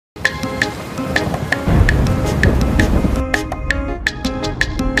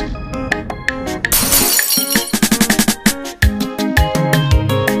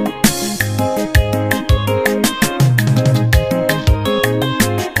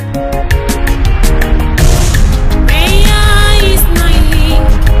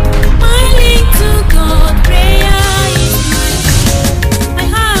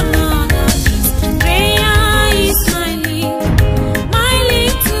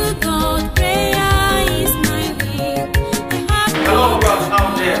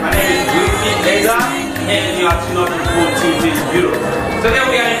are tuned on Go TV's bureau. Today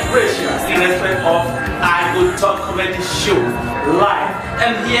we are in Croatia in respect of IGOTALK comedy show live.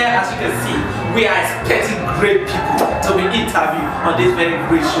 And here, as you can see, we are expecting great people to be interviewed on this very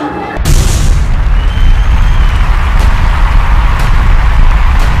great show.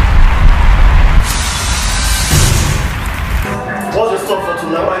 What's the stuff for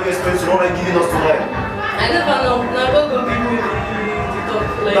tonight? What are you expecting? What are you giving us tonight? I never know. Now God will give you the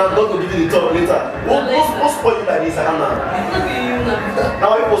talk later. Now God will give you the talk later. What's spoil you like this? I don't know. It's not you now. Now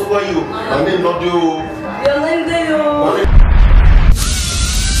I will spoil you. My name not you. Your name there, yo.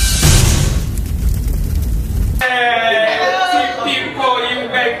 Hey, people, you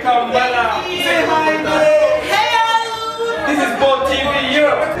welcome, brother. Say hi, this is Go TV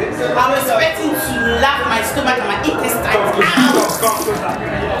Europe. I'm expecting to laugh my stomach and my intestines. Come.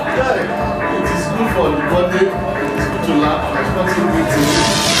 It is good for the body. It's good to laugh. I'm expecting good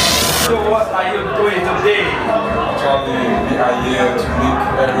things. So what are you doing today? Actually, we are here to make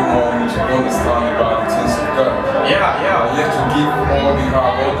everyone to understand about the things of God. Yeah. We are here to give all we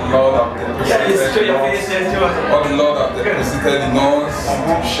have, all the Lord that deposited in us, all the Lord that deposited in us,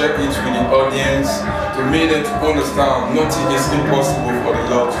 to share it with the audience, to make them to understand nothing is impossible for the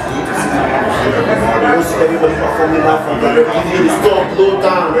Lord to do. You see everybody performing now from the giving the stuff, low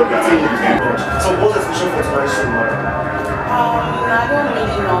down, everything. So what's the special for tonight's show, man? I don't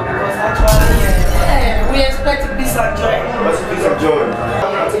really know because actually we expect peace and joy. What's the piece of joy?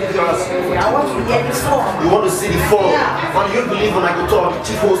 I want to hear the song. You want to see the fall? Yeah. And you believe when I go talk, the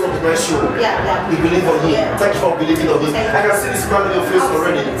chief host of tonight's show. Yeah. You believe on him. Yeah. Thank you for believing on him. I can see the smile on your face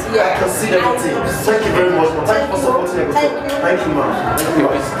already. Yeah. I can see everything. Thank you very much, man. Thank you for supporting everything. Thank you, man. Thank you.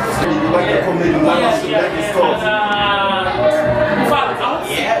 You like the comedy, you like the show, you like the stuff.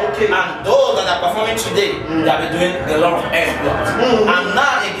 Yeah, okay. And those that are performing today, they have been doing a lot of exploits. And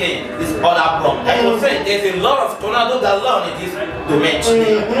now again, this other block. I will say there's a lot of tornadoes that learn in this domain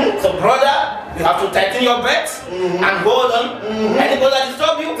today. So brother, you have to tighten your belts and hold on. Anybody that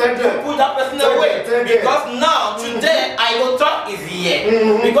disturb you, put that person away. Because now, today, IGOTALK is here.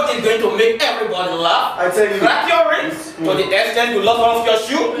 Because it's going to make everybody laugh. I tell you. Crack your ribs to the extent you lost one of your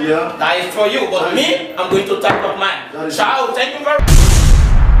shoe. Yeah. That is for you. But me, I'm going to tap up mine. Ciao, thank you very much.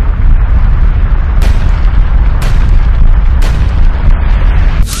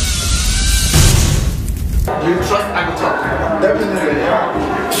 Do you trust IGOTALK? Definitely, yeah.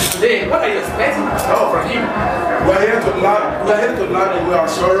 Today, what are you expecting from him? We're here to learn and we are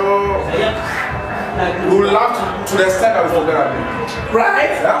sorrow. We will laugh to the extent that we forget our name.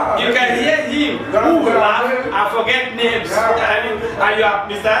 Right? Yeah. You can hear him. Who will laugh and forget names. Yeah. And you are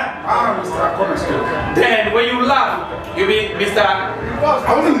Mr. Mr. Cornerstone. Then when you laugh, you be Mr. I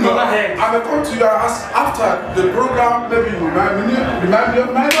wouldn't know. I will come to you after the program. Maybe you remind me of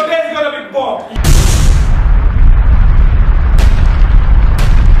my name. Today is gonna be Bob.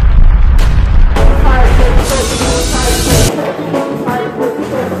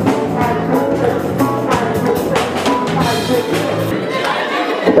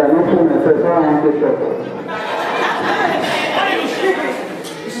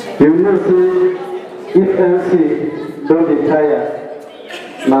 You know, see, if MC don't retire,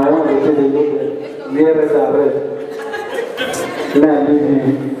 my one will say the nearest and rest. Now leave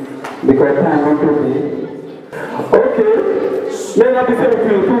you because time won't to be. Okay, let us say we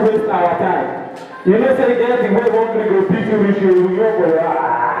will to waste our time. You know, say get the way one go beat you with you, you go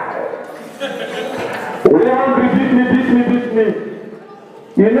we want to beat me.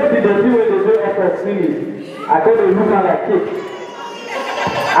 You know the dirty way they do up of silly. I got to look at like cake.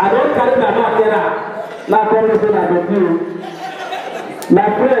 I don't carry my mouth there. Now come to say I don't do. My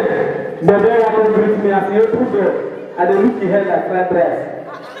friend, the boy want to greet me as you put there. I don't look the head like fried rice.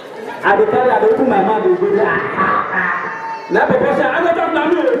 I don't carry, I don't open my mouth, they go there. Now people say, I don't talk to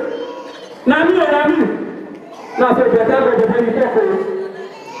you. Now Now so better go before you talk to you.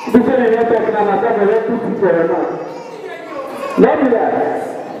 This is the talk now, I talk about 2 people or not. Not be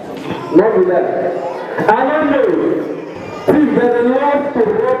that. I don't know. See, there's a lot to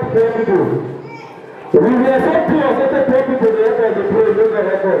work for people. We were so poor, certain people they have to pray, look at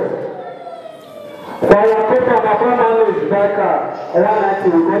records. For our paper, my family is back around night we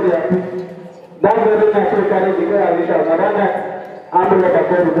go there. That's very nice to carry the girl with us. Around night, I'm going to go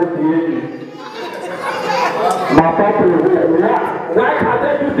to the my papa will why can't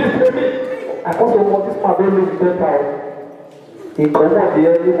they do this for me? I also want this man don't look better. He come out the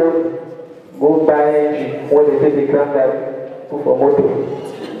early morning, go buy when they take the granddad for motor.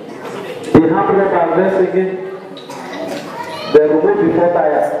 They have rubber vest again. They remove the 4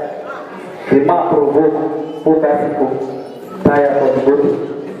 tires. The man provoke 4 bicycle tire for the motor.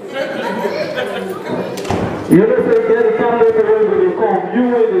 You know, say, get the camera when they come.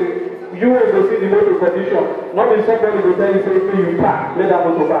 You will see the motor condition. Not if somebody will tell you, say, you park, let that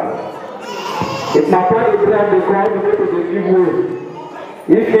motor pass. If my father drive the car, the motor will give way.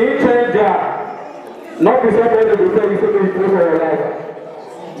 If he change that, not if somebody will tell you, say, you pray for your life.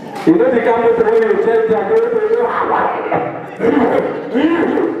 You know, the camera when you change that,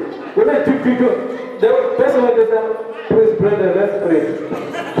 when they took people, the person when they say, please, brother, let's pray.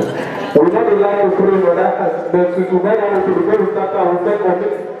 We not allowed to pray for that, but to together to the very start, we can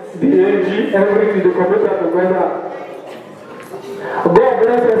commit the AG, everything, the computer together. God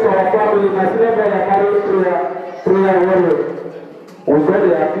bless us, our family, my sister, and marriage prayer warrior. We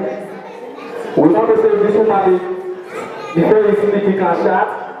very happy. We not say this woman, before he sleep, he can shout,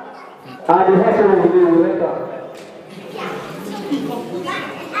 and the husband will do later.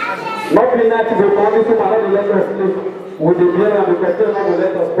 Not be nice to go on this woman, not let us sleep. With the beer and the question not to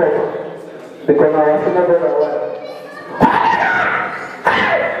let us stop. Because our sinner brother was. Fire!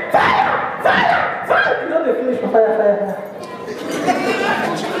 You know they finish for fire.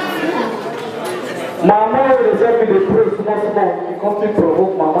 Mama will just be the prayer small. You come to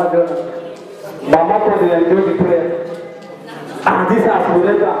provoke Mama just. Mama can enjoy the prayer. And this has to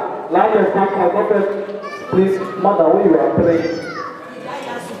later. Like your prophet, please, mother, when you are praying,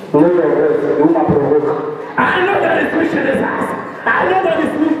 lower your voice, do not provoke. I know that is fish in his house. I know that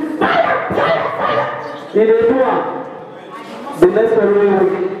is fish. Fire! In the one, the next following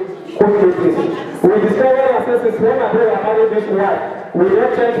week, we discovered ourselves when my brother married this wife. We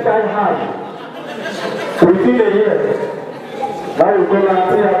don't change 5 hours within a year. Now we go and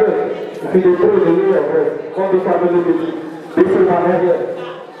see how it. If you do the way of rest, come to family meeting. This is my head here.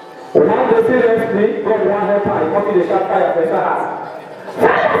 One day seriously, God one help her. Come to the shop fire for his house.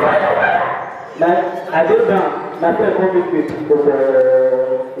 Fire! I did down. My friend called me with the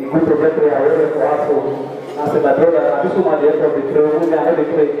good progressor I read for us. I said, my brother, this woman the end of the trail, I had the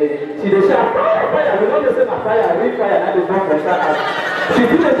trail. She did shout, fire! We don't just say my fire, I read fire, and I did not for shout. She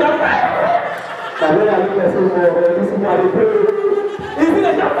did the shout, fire! My brother looked at me, this woman the trail. He did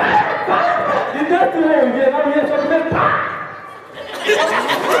the shout, fire! The next thing we hear, now we hear something, fire!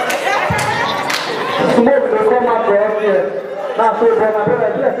 Smoke will come out for us here. Now, so my brother,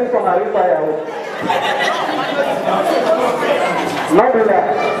 yes, this one I read fire. Not be that.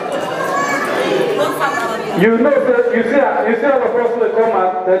 You know that you see all the person that come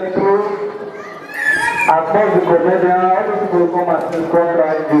and tell the truth. AKPOS the comedian, all those people come and say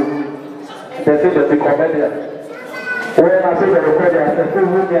contract you. They say that the comedian. When I say the comedian, I say who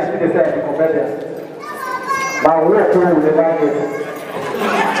me, I think they say the comedian. Now we are through with the language.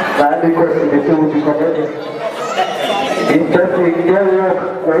 Now the question they say with the comedian. Interesting,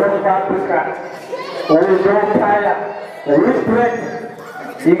 yeah, work Africa. We don't tire. Respect.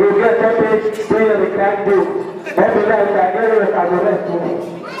 You go get something, play the crack do. Maybe that I get it as a rest too.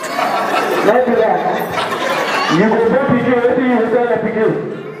 Maybe that. You go to PG, what do you say to PG?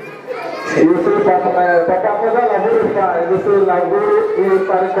 You say, Papa, was a labor fire. You say, labor is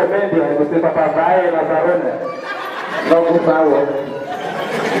for the comedian. You say, Papa, buy Lazarone. No good power.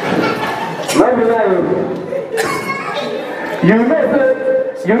 Maybe that.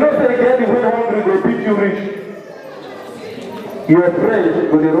 You know, say, get the 100, they beat you rich. Your friend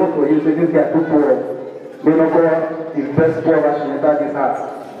will run for you, say, this guy too poor. They don't go invest poor as in his house.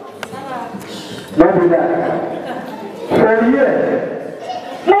 Not do that. For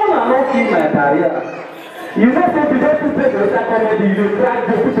years, no man not keep my career. You know, some people who take the comedy, you try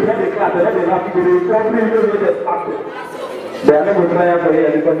to put them in the class, and they have people who probably know they started. They are never trying for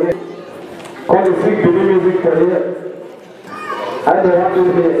here because they call the sick to do music for here. I don't want to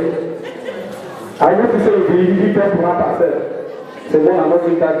hear. I want to say, he can't rap ourselves. So when I'm not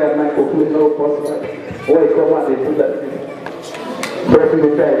in that guy, my conclusion no possible. Why come out, they do that thing. But you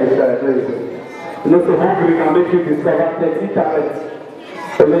try this guy, you know, so hungry can make you discover 30 talents.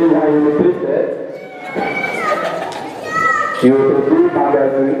 So then you have to take that. You have to do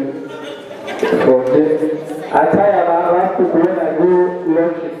magazine. Okay. I try a last week when I go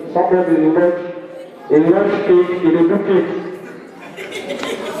lunch, somebody in lunch cake, in a book cake.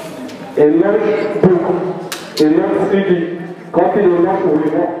 A lunch book, a lunch CD. Copy the enough we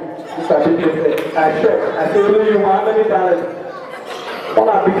want. I check. I say, only you have many talents. All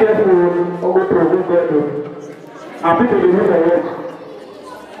I be careful of the program there. And people they move away.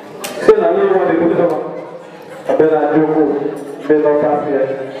 Say, I know what they do. I better joke. Better pass here.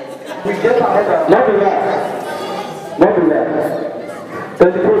 We get another. Not be that. Then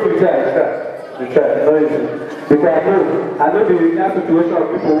the person try. No easy. Because I know the situation of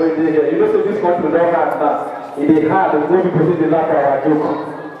people when they here. You know, so this country don't have that. In the heart, there's no people in the lap of our joke.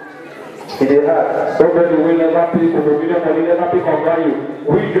 It is hard. Somebody will never pay for the video, but will never pick on value.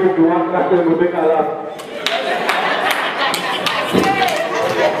 We joke, you want class, we make a laugh.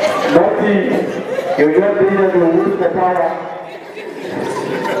 Not you just be here to lose the power.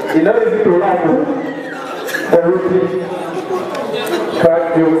 You know it's to laugh. Everything. Crack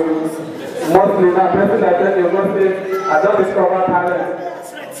you. Mostly now, person that tell you, mostly, I don't discover talent.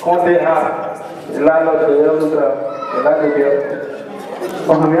 Can't they have? The landlord, the landlord,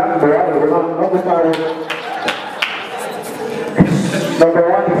 I'm young, but not the power. Number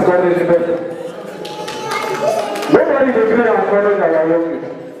one is God is the best. Nobody is doing our brothers that are working.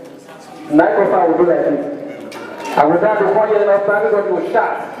 Night of I will do like this. I will die before you enough time God will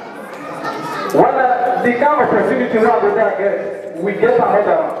start. When the kind of opportunity we have get, we get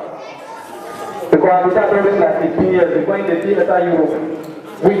another one. Because I will start always like 15 years before in the theater Europe.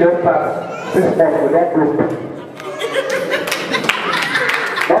 We just pass 6 months, we don't grow.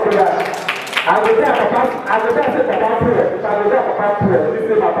 Not that. I will say Papa prayer. If I will say Papa prayer, this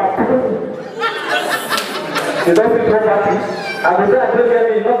is my Papa. You don't think about it. I will say I don't get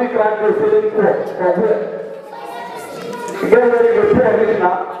me, nothing crack to say for where. You get ready to pray this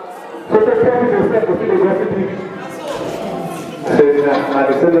now. So the prayer is yourself to see the gossip. So my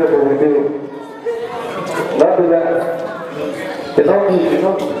descendants will do. Not that. You don't need, you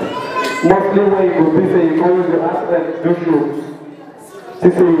know. Mostly when you go busy, you go to ask them to do show.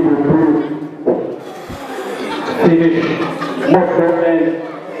 This is the blue. Finish. Most of them.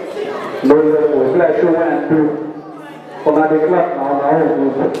 No level. Like show one and two. On the class now,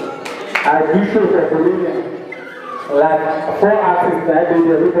 I do show for Bolivia. Like 4 artists I did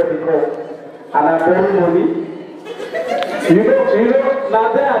everybody call. And I borrow money. You know, now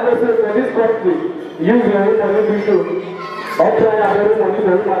there are no for this country. Use your own money to show. I'll try to borrow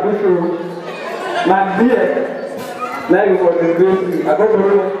money for show. Now there. Now you got the great. I got to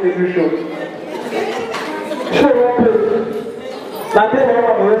run every show. Show up. Now tell me what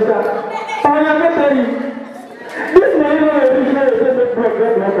I'm going to say. I'm going to tell you. This money is not a big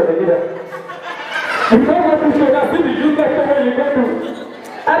program for the leader. You don't want to show that city. You can't tell you go to.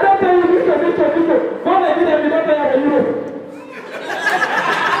 I don't tell you this. Don't let me tell you don't tell you Europe.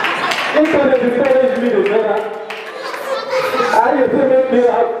 Internet is telling me the brother. I used to make me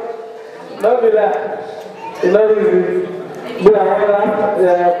out. Not be that. You know this. But I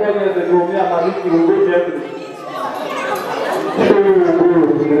was 4 years ago, me and my Mickey will go there. So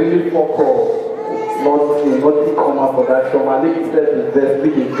really focus. Not come up for that show. My Mickey said is there,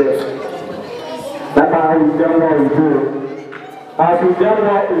 big is there. That's how we done what we do. As we done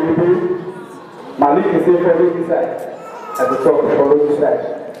what we do, my Mickey said follow this side. At the top, follow this side.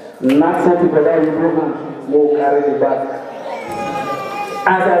 Not something for that you go man, more carry the bag.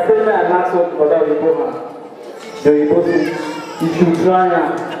 As I say that, not something for that you go man. The Igbo say, if you try now,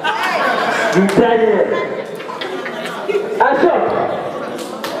 you try here. I shot.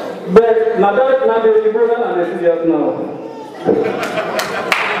 But now the Igbo and the serious now.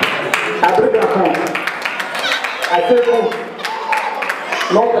 I bring her home. I say home.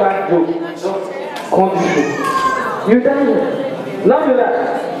 No crack joke. No condition. You try here. Not do that.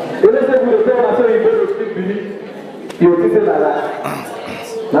 You listen to the tell and say you go to speak believe. You think like that.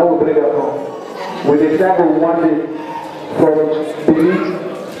 Now we bring her home. We dey travel one day from Benin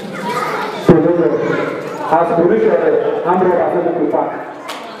to Lagos. As police are Amro to park.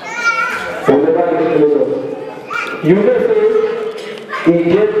 We never get to Lagos. You know say he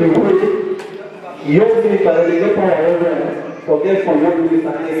get the way young minister dey get power over forget from young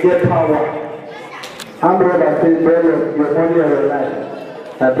minister dey get power. Amro say brother your money or your life.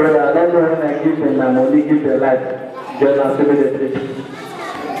 My brother I don't know when I give them my money give their life. Just as they take.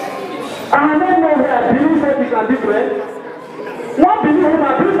 I don't know where I believe that we can different. One believe when I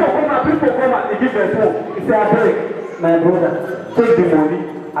bring for come and give them phone. He say, I beg, my brother, take the money.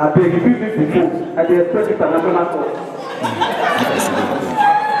 I beg, if you give the phone, I dey expect international call.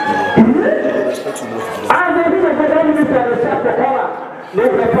 As they do the federal minister, they start the corner. They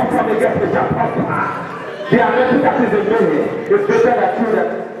will come from the guest to the American is a baby. It's better than children.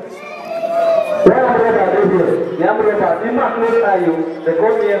 When I read here, the American, the man knows how you, they go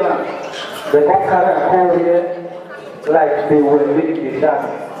here. They come carry a call here like they were making the dance.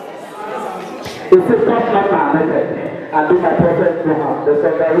 It's a top not my method. I do my prophet to her. There's a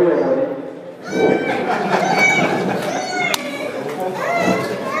very money.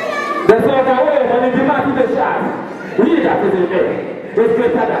 There's a very money. The man to the shot. We that is in there. It's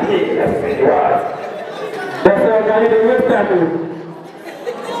better than me. That's the word. There's a guy in the Western.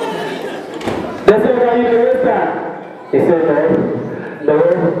 There's a guy in the Western. He said, No.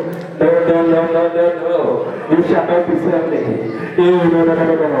 You shall not be selfish. No.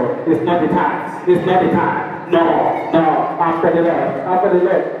 It's not the time. It's not the time. No. I'm for the Lord.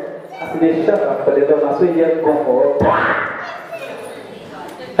 I said, they shut up for the Lord. I said, yes, go for it.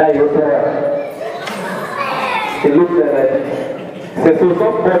 You it looks like c'est sur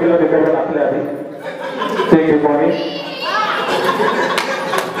son frère de faire la play. Thank you for me.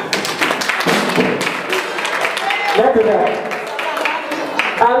 Not enough.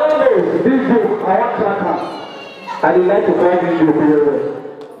 I don't know this book. I want to I would like to find this book very well.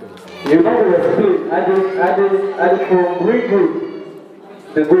 You know we explain. I did from read good.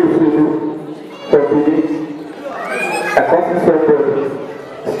 The good to for today. A constant of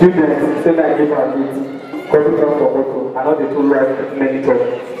students say I give our needs. Coming from Toronto, I know the two right many times.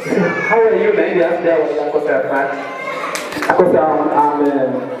 How are you? Because I'm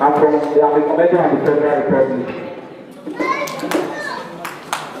a comedian of the Federal Republic.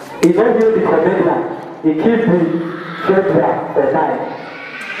 He don't use the comedian, he keeps the federal for time.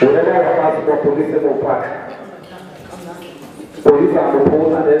 Whenever I pass for police will park. Police are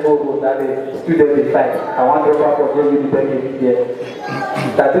proposed and then go that the student decide. I want to drop out for you the here.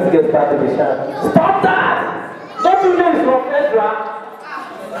 That this gets started the shot. Stop that! Don't do this from Ezra.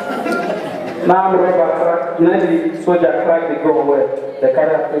 Now I'm rubber crack. You know the soldier crack the gun where the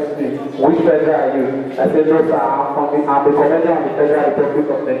character speak. Which federal are you? I said, no sir, I'm the commander of the Federal Republic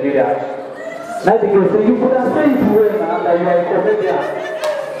of Nigeria. Now they can say, you could have said it well now that you are a comedian.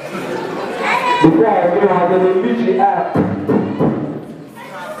 Before I knew how they reach the app.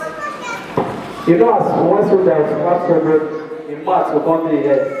 You know, as one soldier was fast forward in March will come to the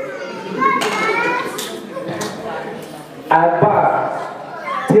head. I bar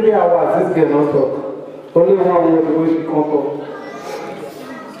 3 hours, this girl not talk. Only 1 word to which she come talk.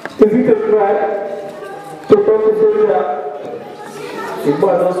 Is it a crime to talk to soldier? The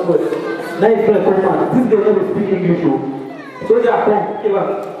boy don't sweat. Now he's going to come out. This girl doesn't speak English. Soldier, come, kill her.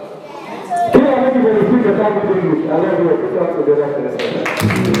 Kill her, maybe when you speak the time with English. I love you. Put us together for the second.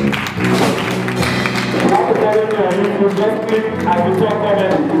 After telling me I need to just click and you talk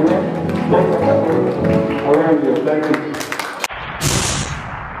comment. I love you. Thank you.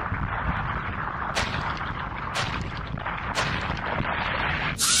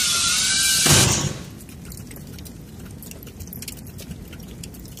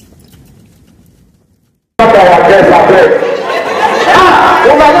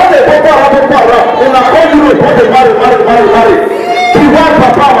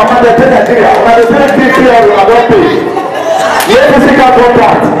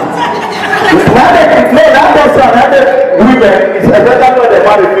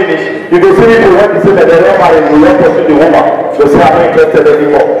 You go see people when you say that they're not married, you don't pursue the woman. They say, I'm not interested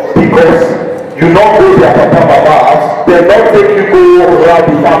anymore. Because you don't go to their papa house, they don't take you go around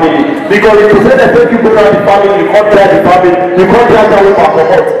the family. Because if you say they take you go around the family, you can't drive the family, you can't drive that woman for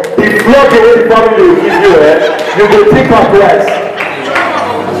what? The flood the way the family will give you, you go think of twice.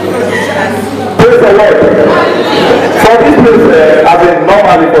 Praise the Lord. For this place, I've been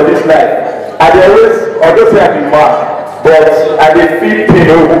normally for this life. I always, although say I've been mad. But I dey feel pain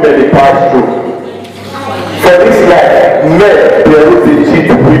over women dey pass through. For this life, men dey always dey cheat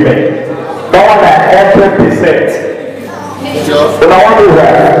women. That one na 100%. But I wan know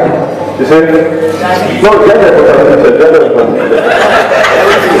why. You say, no, gender is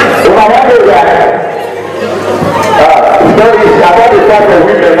But I wan know why. You know, it's about the fact of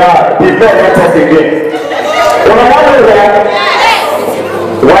women now, the men not talk again. But I wan know why.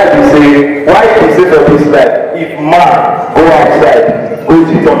 Why you say for this life? If man go outside, go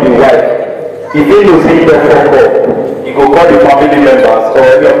cheat on the wife, if he knows him don't fuck up, he go call the family members or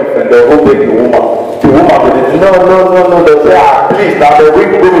any of the friends, they'll go take the woman. The woman will say, no, they'll say, please, now the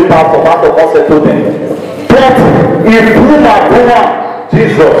week go with pastor won't settle them. But if woman,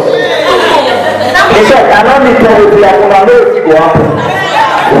 Jesus, he said, I don't need to tell you, I know it go happen.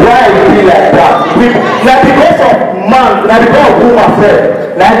 Why it be like that? Now because of man, now because of woman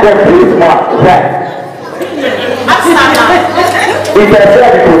said, now God please man, right? If I say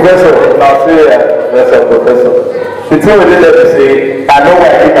I'm a professor, I'll say professor. The thing we let me say, I know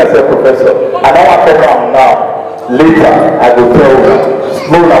why I give myself professor. I don't want to come now. Later, I will tell you.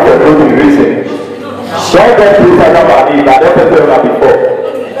 No, not for no reason. Don't get later down my knee. I don't tell you that before.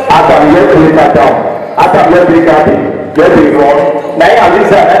 After I'm here to later down. After I'm here to be happy. Get it wrong. Now at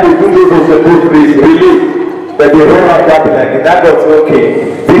least I had to do those of the good ways. Really. But they run out that like that got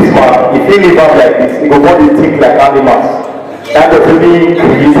okay. This man, if he live out like this, he go want to think like animals. That does really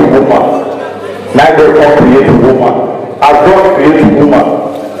create a woman. That does not create a woman. As God creates a woman,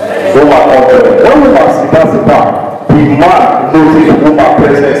 woman on the when woman sit down, the man knows his woman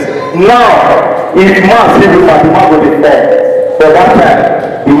presence. Now, if man see woman, the man will be fair. But that time,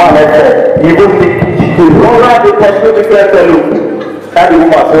 the man not fair. He go to run around the pursue different fellow. And the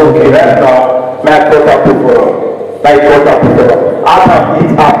woman say, okay, right now, may I cut apple for her? Like cut apple for her. After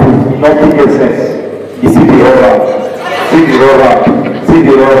eat apple, it not make sense. You see the roll see the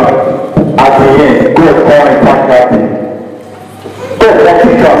roll at the end, go and pack that thing. God what he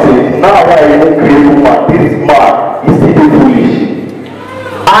can say, now why you won't create woman, this man is still foolish.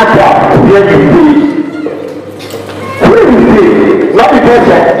 Adam, where you be? Where you be? Not because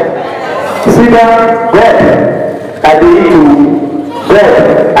of see that God at the EU, God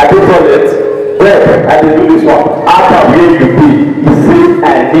at the toilet, God at the do this one. Adam, where you be? He say I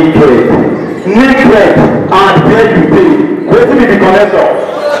need bread. Need bread and where you be? Where to be the connection?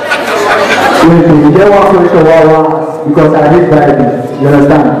 You get one question because I read Bible, you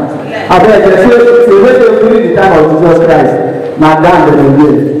understand? I bet they say during the time of Jesus Christ, my dad the way.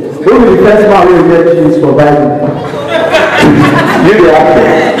 Who will the first man who will get Jesus for Bible? You the actor.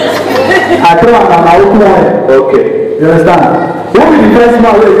 I throw on my own one. Okay. You understand? Who will the first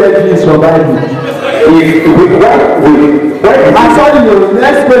man who will get Jesus for Bible? I saw you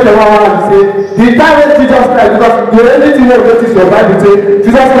next question one say the time when Jesus Christ because the only thing wey notice for Bible say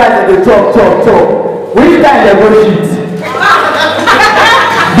Jesus Christ dey chop. Which time they go shit?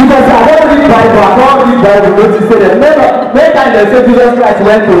 Because I don't read Bible notice say dem many times dem say Jesus Christ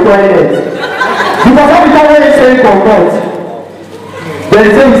went to toilet because every time when he say comfort dem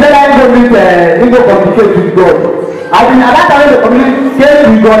say he say that he go communicate with God at that time when they communicate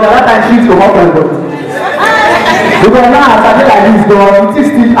with God at that time shit comot from God. Because now as I feel like this God, it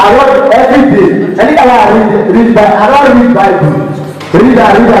is still I read every day. Anytime I read Bible, I don't read Bible. Read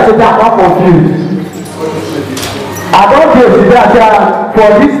so that I'm confused. I don't know for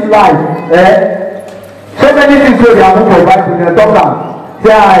this life, so many things wey they have put for Bible, they talk am.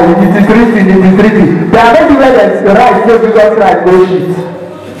 Say it is written. There are many where there is right say Jesus Christ go shit.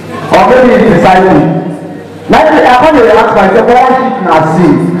 Or maybe it's disciple. Like I come to ask myself, why shit na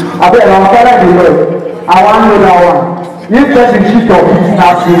sin? I bet I'm follow the Lord. I want to know that one. If person shit or it's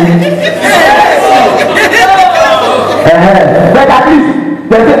not sin. But at least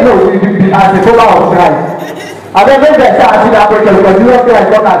they say no, as a follower of Christ. I don't know if they say answer that question because Jesus Christ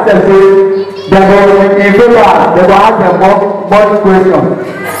don't accept say they go in favor, they go ask them more question.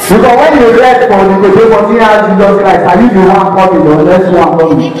 Because when you read for the question ask Jesus Christ, are you the one coming or next one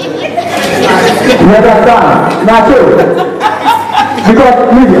coming? You understand? Now so because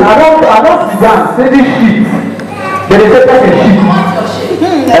maybe I don't sit down say this shit but they say person shit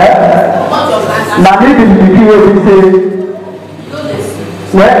na me be the pikin wey be say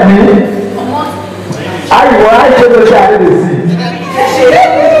well me I say no say I no dey see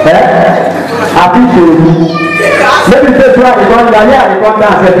I fit show you maybe say so I dey come down here I dey come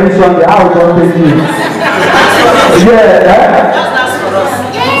down every Sunday how we don take you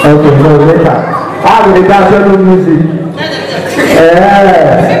okay no later how we dey dance no music. There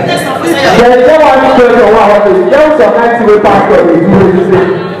is no one question one hundred. There is some kind of pastor dey do wey say,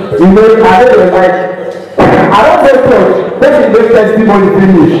 I don't like. I don't go church. Let me make testimony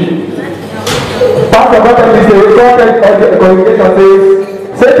finish. Pastor God tell me say, God tell the congregation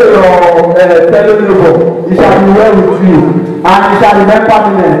say to your fellow neighbor, he shall be well with you, and he shall remain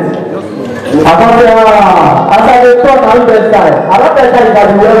permanent. I come say, as I dey talk, I don't tell side. I don't tell side he shall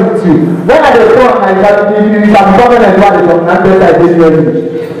be well with you. When I dey talk, I shall be permanent while they talk, and tell side dey well with you.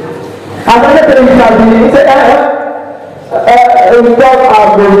 As I dey tell you, shall be, he say, God I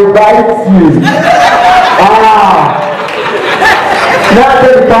go invite you. Now I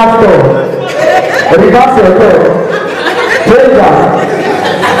tell the pastor talk. Praise God.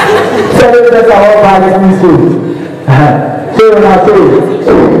 So they say I want to buy this so. So when I say,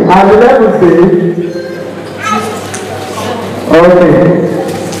 and the level say, okay.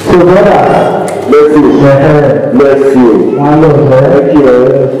 So brother, bless you. One love, thank you.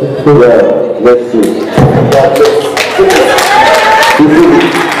 Yeah, bless you.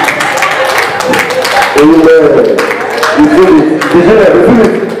 Amen. You feel it.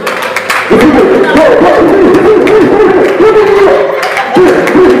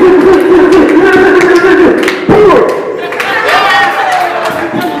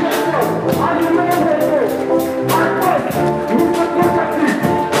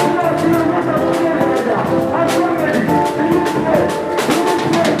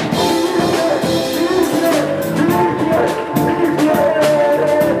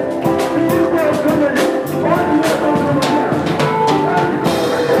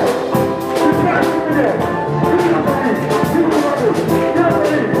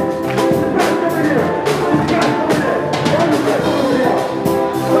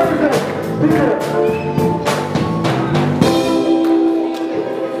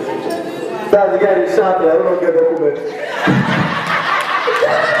 the document.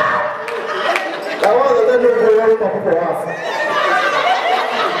 I want to let you know for us.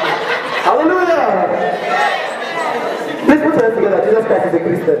 Hallelujah! Please put your hands together. Jesus Christ is a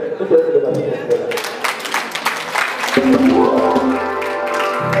Christian. Put your hands together.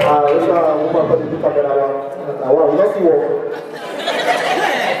 This one, woman, put the camera around. Wow, you don't see what?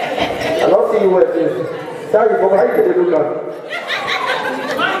 I don't see what it is. Sorry, but how you get the look at?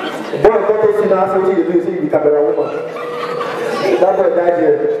 Boy, come to see now, so you do see the camera woman. That boy died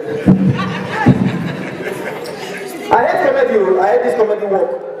here. I hate comedy. I hate this comedy work.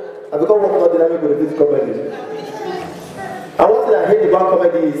 I become work not dynamic with this comedy. And one thing I hate about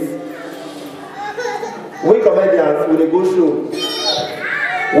comedy is we comedians, when they go show,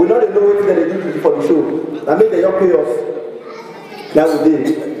 we know they know what they do for the show. That means they don't pay us. That we did.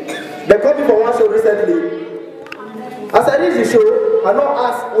 They called me for one show recently. As I reach the show, I don't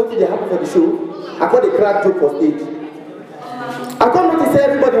ask what did they happen for the show. I call the crack joke for stage. I can't notice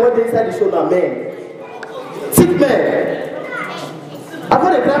everybody went inside the show now, men. Sick men. I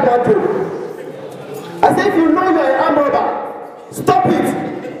got a crack one joke. I said, if you know you're an arm robber, stop it.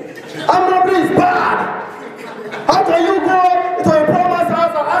 Arm robbery is bad. How can you go to a poor man's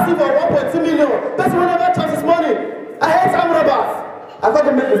house and ask him for 1.2 million? Person will never charge his money. I hate arm robbers. I got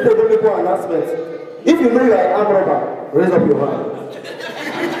to make the mistake, don't make one announcement. If you know you're an arm robber, raise up your hand.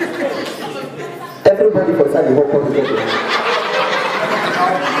 Everybody for inside the whole country.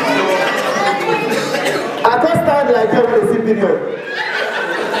 I can't stand like that with a see video.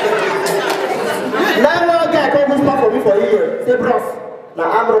 Now one guy come whisper for me for a year. Say, bros, now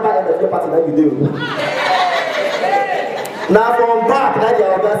I'm robber and the party that you do. Now from back, now the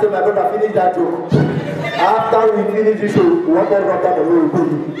other say, my brother, finish that joke. After we finish the show, we want to rob that and we will go.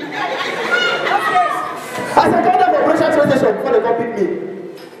 I said, come down for pressure train station before they come pick me.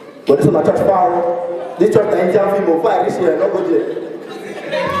 But this is my church power. This church is Indian people. Before I reach here, not go there.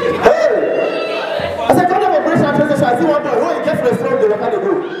 Hey! I said, come down for pressure train station. I see one boy, when he gets to the restaurant, they walk out the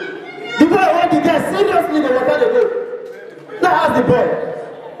go. The boy want the guy, seriously, they walk out the go. Now ask the boy.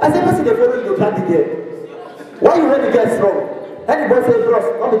 I said, person they follow you to plant the girl. Why you want the guy strong? And the boy said, bros,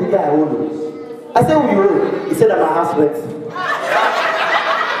 come with the guy I hold you. I said, who you owe? He said, I'm my house rent.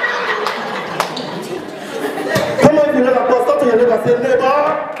 Come on, if you never cross, talk to your neighbor, say, neighbor.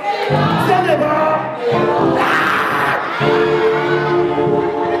 Say, neighbor.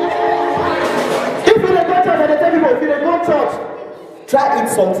 If you go church, and they tell people, if you go church, try eat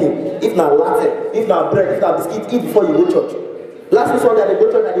something. If not latte, if not bread, if not biscuit, eat before you go church. Last week Sunday, I go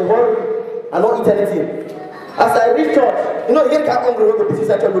church and they hurry and not eat anything. As I reach church, you know, you get hungry when you go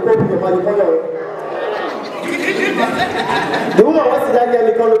inside church, you go to your mind, you come here. The woman wants to die here,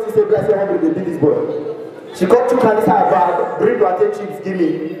 me come notice, say, bless your hungry, they beat this boy. She got 2 candies out of her bag, bring plantain chips, give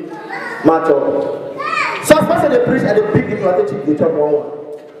me. Match up. So as pastor they preach and they pick the plantain chips, they chop one.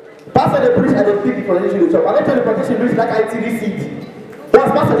 Pastor they preach and they pick the plantain chips, they chop. And they tell the plantain chips like ITV seed.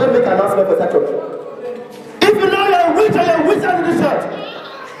 Once pastor just make an announcement for that church. If you know you're a witch or you're a wizard in the church,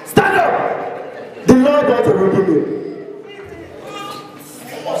 stand up. The Lord wants to redeem you.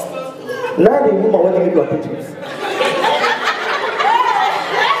 Now the woman wants to make your teachings.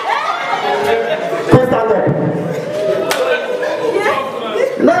 Come stand up.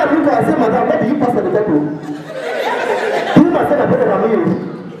 Now I look and say, madam, maybe you pastor the temple. You must say, my brother, I'm you.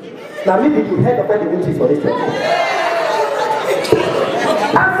 Now maybe you head of all the witches for this church.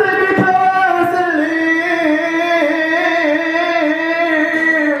 I say, because I live,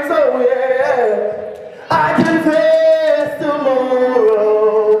 so yeah, I can face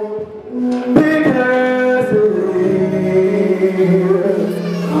tomorrow. Because I live,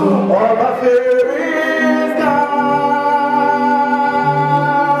 all my fear is gone,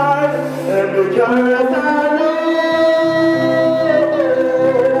 and because I know,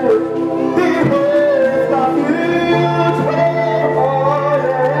 He holds my future.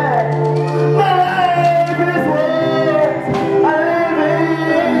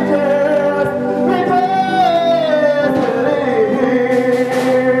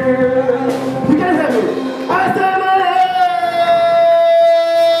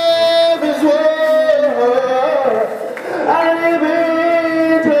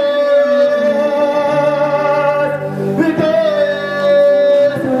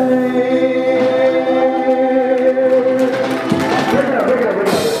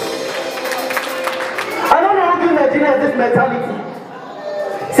 Mentality.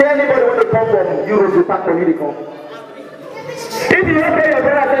 Say anybody want to come from Europe, you pack for you to come. If you don't pay your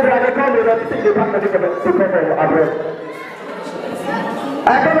brother, say brother, come with us, you pack for you to come from abroad. I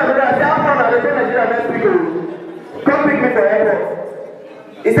come my brother, say how far are they going to Nigeria next week? Come pick me for airport.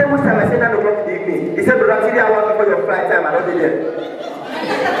 He said, which time? I said 9 o'clock in the evening. He said, brother, today I want to for your flight time. I'm not there.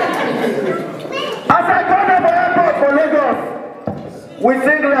 As I come up for airport for Lagos, with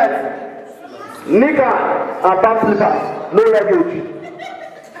singlet, knicker, and back slippers, no luggage.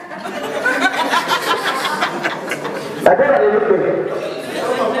 I got a look at him.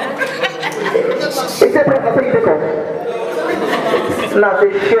 He said, bro, I said, you take off. Now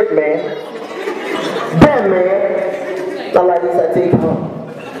say shit, man. Damn, man. Not like this, I take off.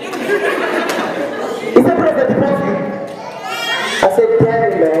 He said, bro, they deport you. I said, damn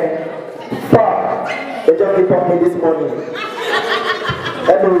it, man. Fuck. They just deport me this morning.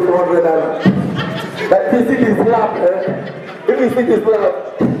 Every $400. That this is his lap, man. If you see his lap.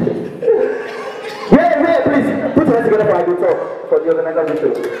 Wait, please. Put your hands together for IGOTALK for the organizer of the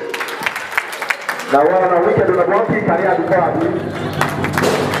show. Now, one weekend on a one key career before I do.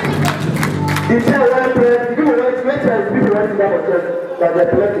 He said, well, people went to people went to that church that they're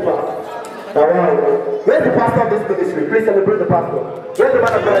collecting fast. Now, where's the pastor of this ministry? Please celebrate the pastor. Where's the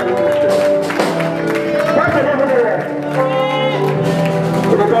man of God in this ministry? Pastor, over there.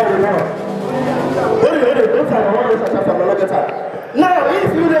 Don't time, I want to listen to another time. Now,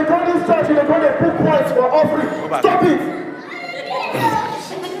 if you dey come this church, you dey go dey put points for offering. Stop it!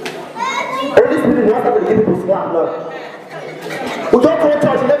 Holy Spirit wants to give people slap now. We don't come to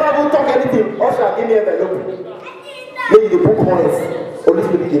church, you never even talk anything. Usher, give me a envelope. Maybe you put coins. Holy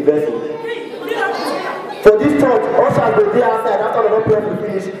Spirit is vessel. For this church, usher go there outside after the prayer to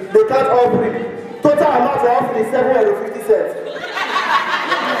finish. They can't offering. Total amount for offering is $7.50.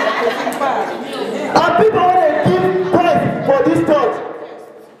 And people want to give coins for this church.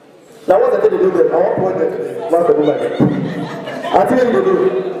 Now what's the thing to do there? I want point them. What's the woman there? I tell you to do.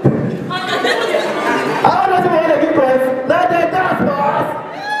 I don't know want to give coins. Now they dance for us.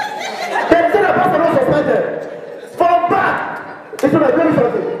 They say the pastor not suspended. From back. It's going to do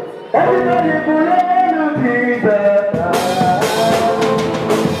something. Everybody believe in Jesus.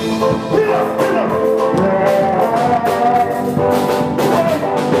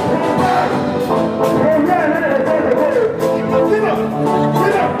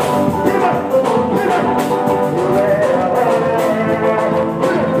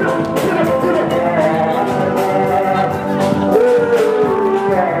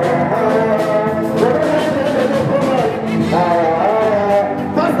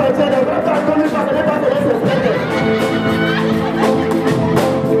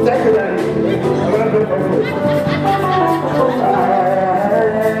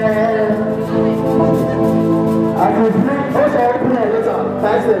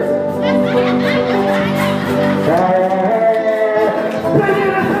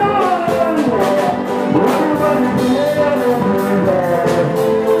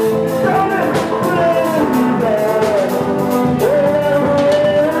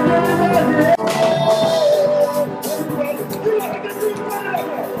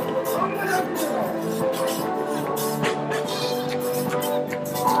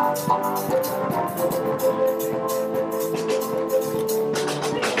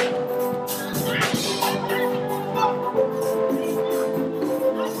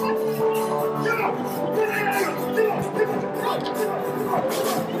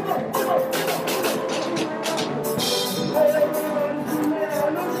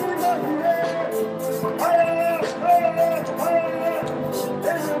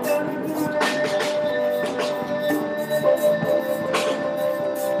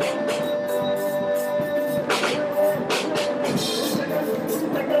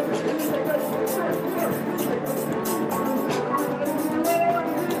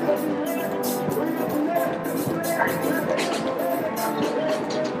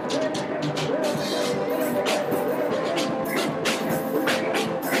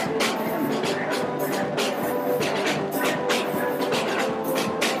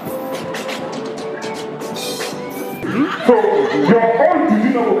 So your own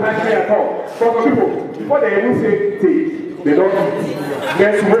division will catch me at all. For some people, before they even say take, they don't eat.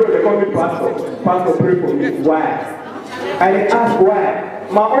 Then tomorrow they call me pastor. Pastor, pray for me. Why? And they ask why.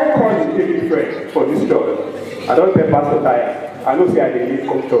 My own call is very different for this church. I don't tell Pastor Tire. I don't say I didn't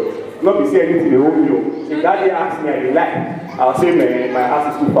come church. Not be say anything they hold me. If daddy asks me I didn't like, I'll say man, my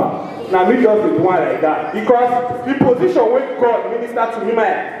house is too far. Now me just do one like that. Because the position when God minister to me,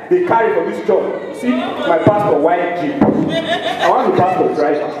 they carry for this church. See, my pastor white Jeep. I want the pastor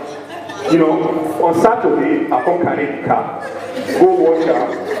driver. You know, on Saturday, I come carry the car. Go watch her.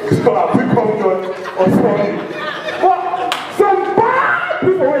 So I will come church on Sunday. But some bad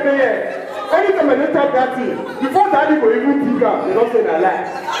people were there. Anytime I don't talk that thing, before daddy will even think out, they don't say that lie.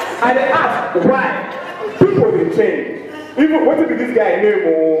 And they ask why. People they change. Even what did this guy name?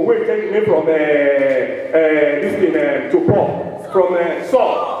 Oh, we take name from this thing to Paul, from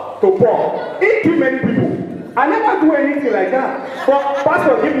Saul to Paul. He killed many people. I never do anything like that. But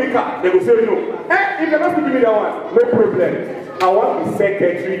pastor give me car, they will say no. If they don't give me that one, no problem. I want to be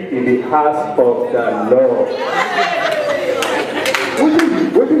secretary in the house of the Lord.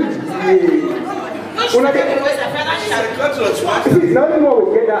 What do you say? When I get now you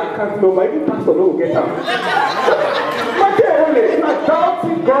will get that account number, even pastor will get that. But I'm not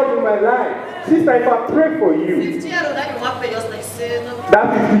doubting God in my life. Sister, if I pray for you, that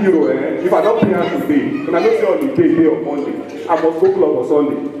 50 euro, if I don't pay her today, and I don't say on the day or Monday, I must go club on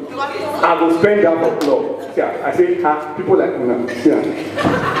Sunday. I will spend that for club. Yeah, I say, people like Una. Yeah.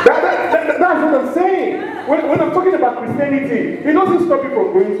 That's what I'm saying. When I'm talking about Christianity, it doesn't stop you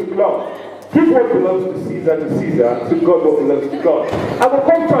from going to club. Give what belongs to Caesar, to God what belongs to God. I will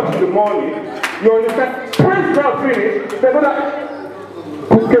come church in the morning, you understand? Praise God, finish. They're gonna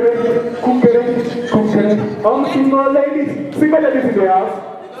single ladies in the house.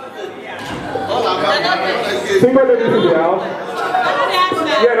 Single ladies in the house.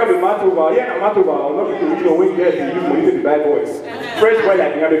 Yeah, not the Matuba. Yeah, not Matuba. Not the when you get the bad boys. Fresh boy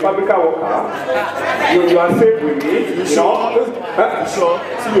like you are the fabrica worker. You are safe with me. You know? Sure.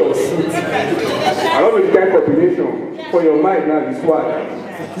 See your suit. I love the kind combination. For your mind now, this one.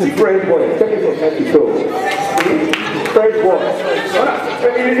 See French boy. Check it from head to toe. French boy.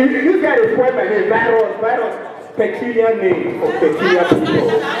 This guy is spoiled my name. Virus. Peculiar name for peculiar people.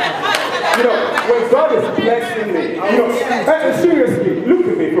 You know, when God is blessing me, you know, seriously, look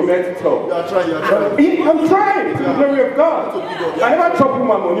at me from head to toe. You're trying. I'm trying to the glory of God. I never trouble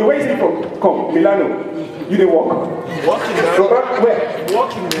my money. Where is he from? Come, Milano. You didn't walk. Walking, man. Where?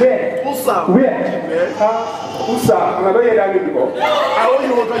 Walking. Where? Usa. Where? Usa. And I don't hear that name before. I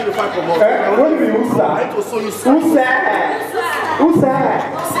only want you to find for more. What do you mean Usa? I need to show you Usa.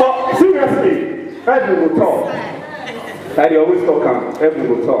 But seriously, everyone will talk. They always talk. Everyone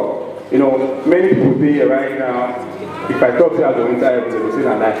will talk. You know, many people there right now, if I talk to them, they will say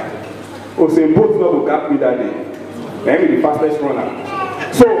that. Oh, say both not will gap me that day. I'm the fastest runner.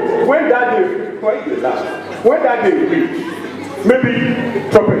 So when that day, when that day reach, maybe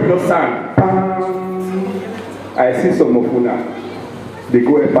trumpet just sound. I see some of Una. They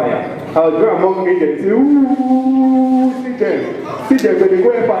go a fire. I'll go among angels and say, ooh, see them, but they go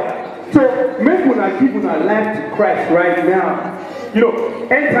a fire. So make Una give Una life to Christ right now. You know,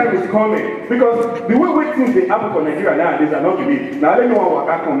 end time is coming. Because the way things they happen for Nigeria nowadays are not believed. Now let me know what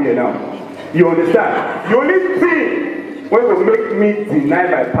I come here now. You understand? The only thing when will make me deny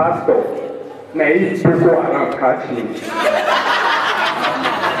my pastor, now if people around catch me.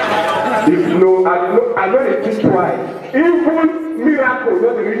 If no, I know it is twice. Even miracle,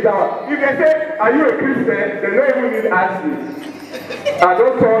 not the reach out. If they say, are you a Christian? They don't even need to ask me. I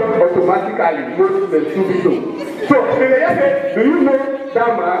don't talk automatically, most of them two people. So, they say, do you know that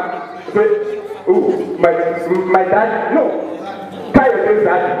man? Say, oh, my dad? No. Kayode's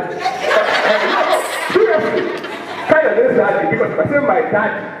daddy. Seriously. Kayode's daddy, because if I say my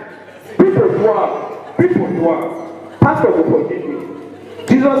dad, people do. Pastor will forgive me.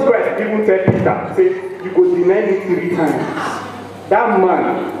 Jesus Christ even said Peter, say, you go deny me 3 times. That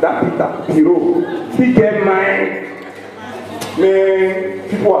man, that Peter, hero, he get mine. Man,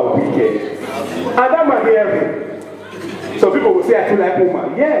 people are wicked. And that man be heaven. So people will say, I feel like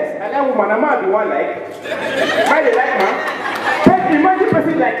woman. Yes, I like woman. I'm not the one like. Why they like man? Imagine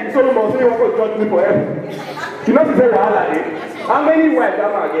person like Solomon saying, you want to judge me forever. You know to say, wahala, eh? How many wives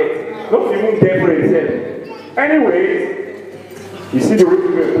that man get? Don't even get for himself. Anyways, you see the way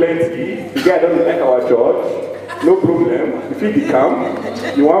people plenty. The guy doesn't like our church. No problem. If he come,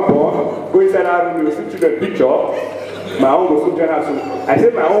 you want born, go inside our room, you see children picture. My own will soon join us soon. I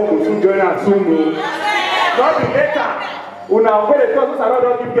said my own will soon join us soon. Not the later. Una go the talk so I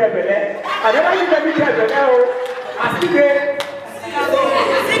don't give them belle. I never give them belle oh. As today.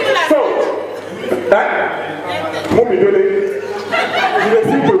 So that mommy do it. You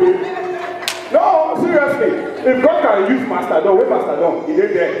see to me. No, seriously. If God can use Masterdon, where Masterdon? He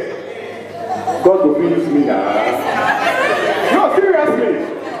did there. God will use me now. No, seriously.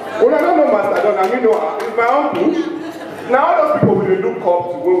 When I don't know Masterdon, I mean, no, it's my uncle. Now all those people will look up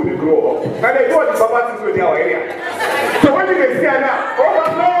to when they grow up. And they do all the bad things with our area. So when they see her now, oh my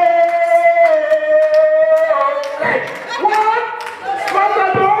God! Like, what?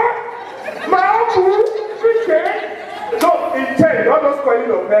 Masterdon? My uncle? Christian? So in change, all those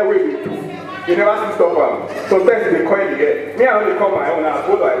coiling of hair will be too. You never see stuff out. Sometimes they coil the hair. Me, I only call my own, I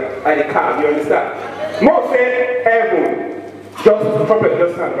go by the car, you understand? Most say heaven. Just trumpet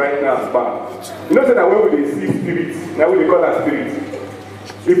just stand right now as bar. You know, say that when we see spirits, now we call our spirits.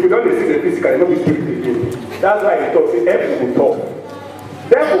 If we don't see the physical, they don't be spirit again. That's why they talk, say everything will talk.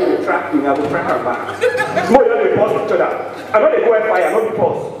 Then we will track me, I will track her back. More you know they pause each other. I know they go and fire, I know they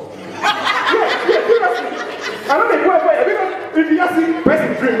pause. Yes, seriously. I know they go and fire. If you just see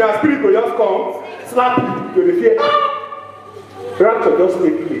person dream, now spirit will just come, slap you, you will fear. Rapture just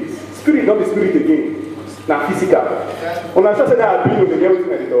take place. Spirit not be spirit again. Now physical. When I just say that albino, they get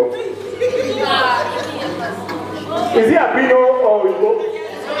within the door. Is he albino or we go?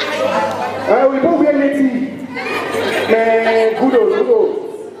 We go wear native. Man, kudos.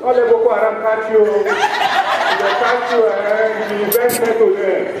 All the Boko Haram catch you. They catch you and the investment to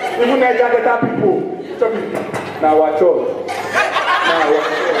them. Even Nigeria people. Now watch out.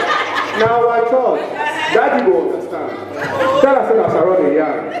 Now watch out. That you go understand. Tell us that around the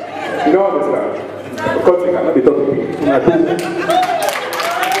yard. You don't understand. Because you cannot be talking to me.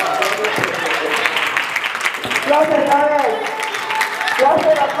 Clap it down. Clap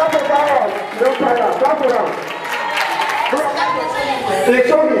it down. Don't try that. Clap it down. They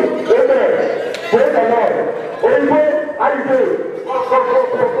show me. Amen. Praise the Lord. Oyibo, how you doing? Go.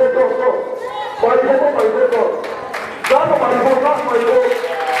 Go.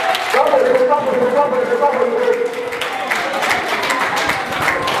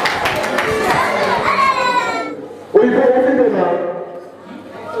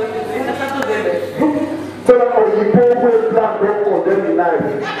 So that Oyibo will black don't condemn in life.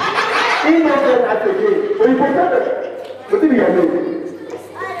 He knows that at the game. Oyibo tell them. What did you know?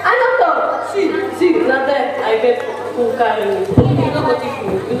 I don't know. See, not that I get who carry me. You know what if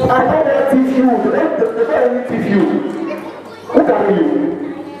you know. I know that teach you. The guy teach you. Who carry you?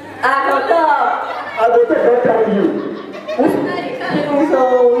 I don't carry you. So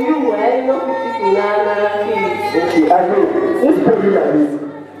you, I know who okay, I know. Who's paying like this?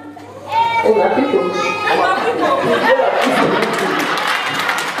 Oh, my people.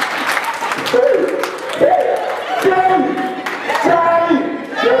 Charlie!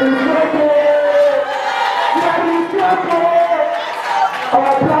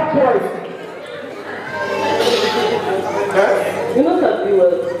 Our black boys. You know that we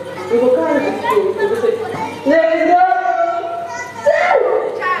will carry this thing. We will say, let's go!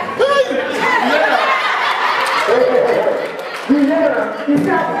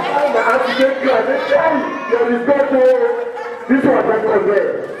 This one I can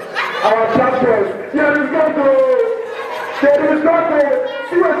there. Our champions. There is not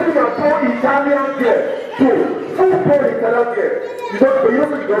see what you are poor Italian there. So, full poor Italian there. You don't play.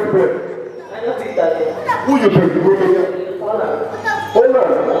 I don't think that. Who you play? Hold on.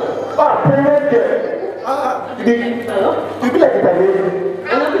 Parent there. You be like Italian. I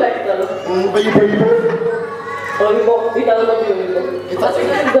don't feel like Italian. But you play. Olivo, Italo not be Olivo.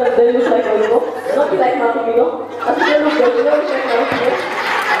 They look like Olivo. Not be like Martino. I think they look like Martino.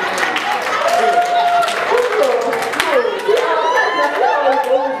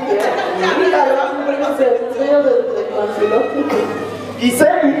 He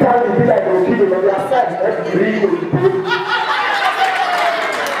said Italy be like Martino, but they are sad. That's green.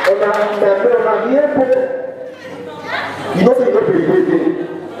 And I'm here. You know, you don't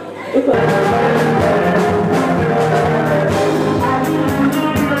play.